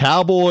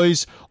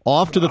Cowboys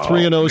off to the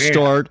 3-0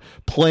 start,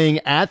 playing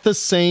at the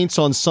Saints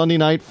on Sunday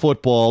Night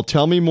Football.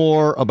 Tell me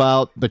more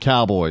about the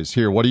Cowboys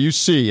here. What do you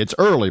see? It's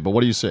early, but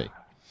what do you see?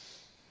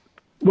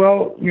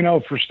 Well,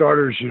 for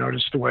starters,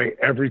 just the way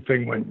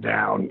everything went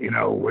down,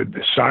 with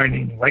the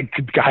signing, like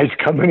guys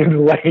coming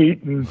in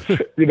late and,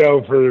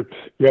 for,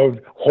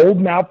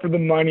 holding out for the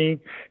money,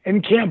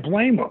 and can't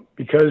blame them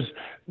because,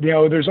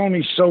 there's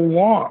only so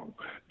long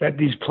that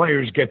these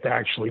players get to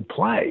actually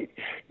play.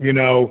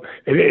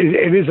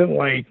 It isn't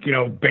like,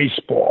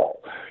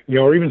 baseball,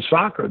 or even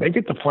soccer. They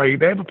get to play.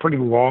 They have a pretty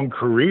long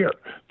career.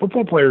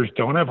 Football players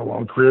don't have a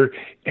long career.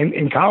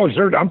 In college,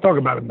 I'm talking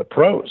about in the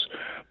pros.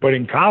 But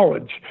in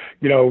college,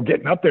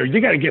 getting up there, you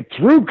got to get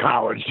through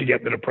college to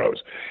get to the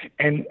pros.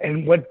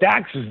 And what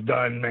Dax has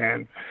done,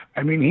 man,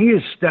 I mean, he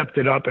has stepped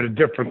it up at a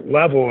different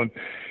level. And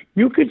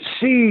you could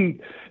see,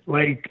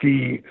 like,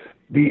 the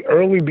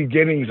early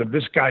beginnings of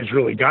this guy's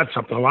really got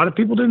something. A lot of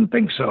people didn't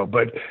think so.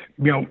 But,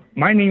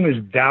 my name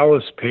is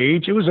Dallas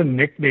Page. It was a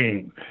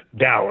nickname,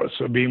 Dallas.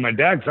 So being my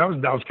dad, because I was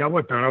a Dallas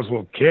Cowboy fan when I was a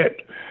little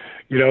kid.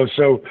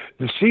 So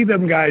to see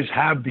them guys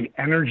have the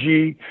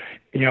energy,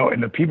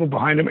 and the people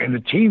behind them and the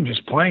team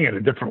just playing at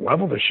a different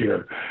level this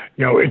year,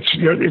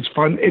 it's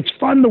fun. It's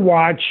fun to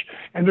watch.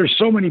 And there's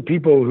so many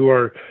people who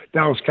are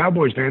Dallas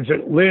Cowboys fans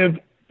that live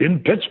in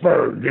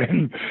Pittsburgh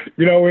and,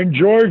 in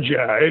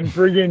Georgia and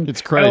friggin'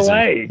 it's crazy.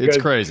 LA. It's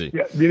crazy.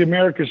 The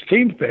America's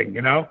team thing,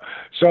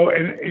 So,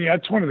 and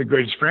that's one of the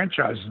greatest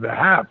franchises to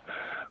have.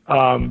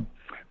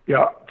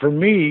 For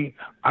me,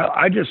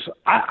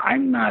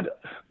 I'm not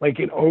like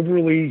an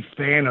overly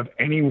fan of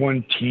any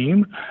one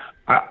team.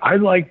 I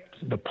like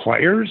the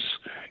players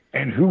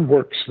and who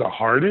works the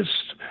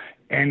hardest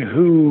and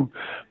who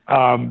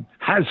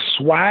has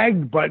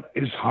swag but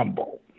is humble.